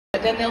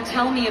But then they'll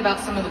tell me about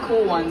some of the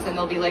cool ones, and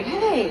they'll be like,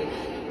 hey,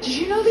 did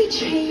you know they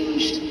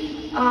changed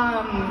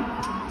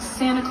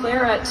Santa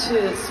Clara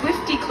to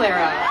Swifty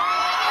Clara?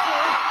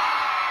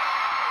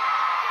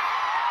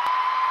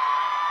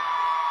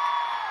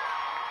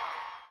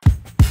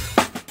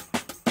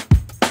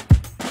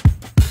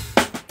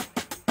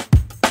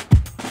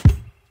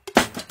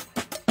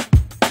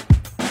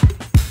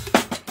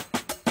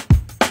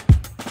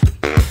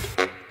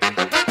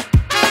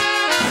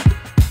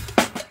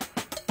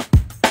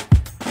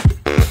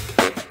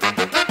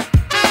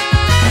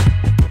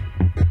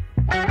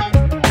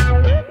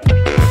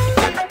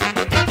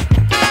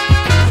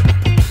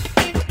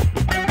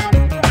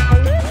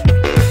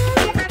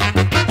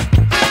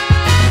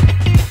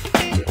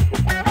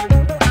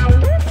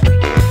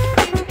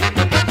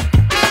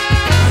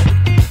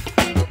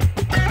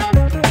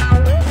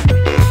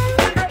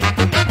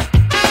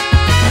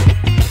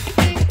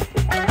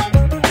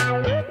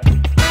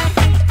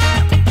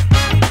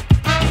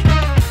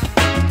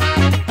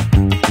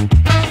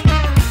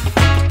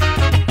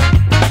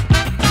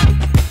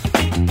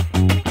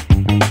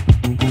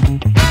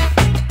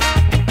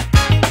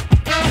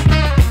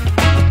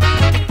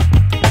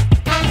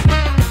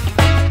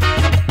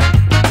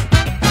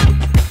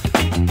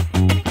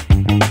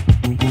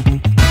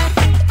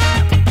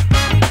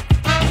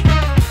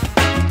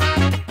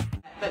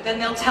 Then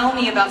they'll tell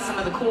me about some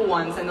of the cool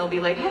ones, and they'll be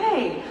like,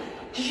 hey,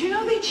 did you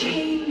know they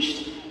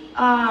changed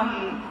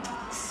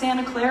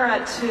Santa Clara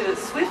to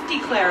Swifty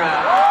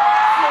Clara?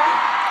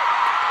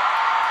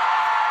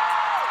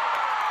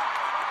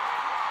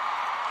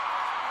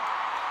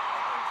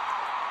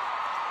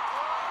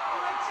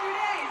 Like 2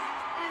 days.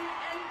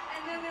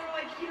 And then they were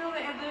like, you know,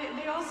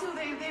 they also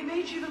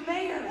made you the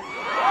mayor.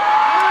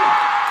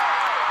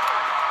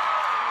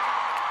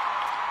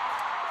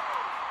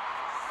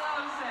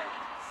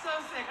 So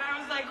sick. I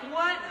was like,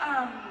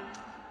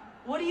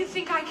 what do you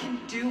think I can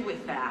do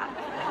with that?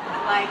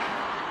 Like,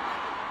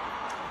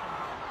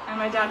 and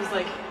my dad was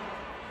like,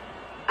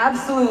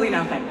 absolutely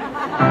nothing. You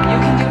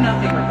can do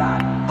nothing with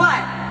that.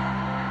 But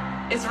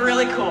it's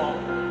really cool,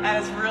 and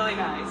it's really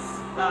nice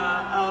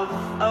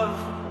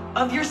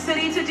of your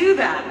city to do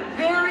that.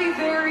 Very,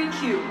 very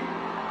cute.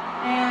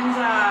 And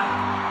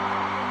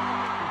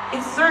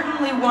it's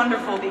certainly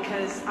wonderful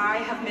because I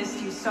have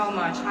missed you so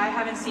much. I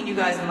haven't seen you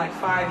guys in like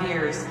 5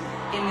 years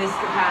in this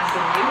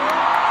capacity.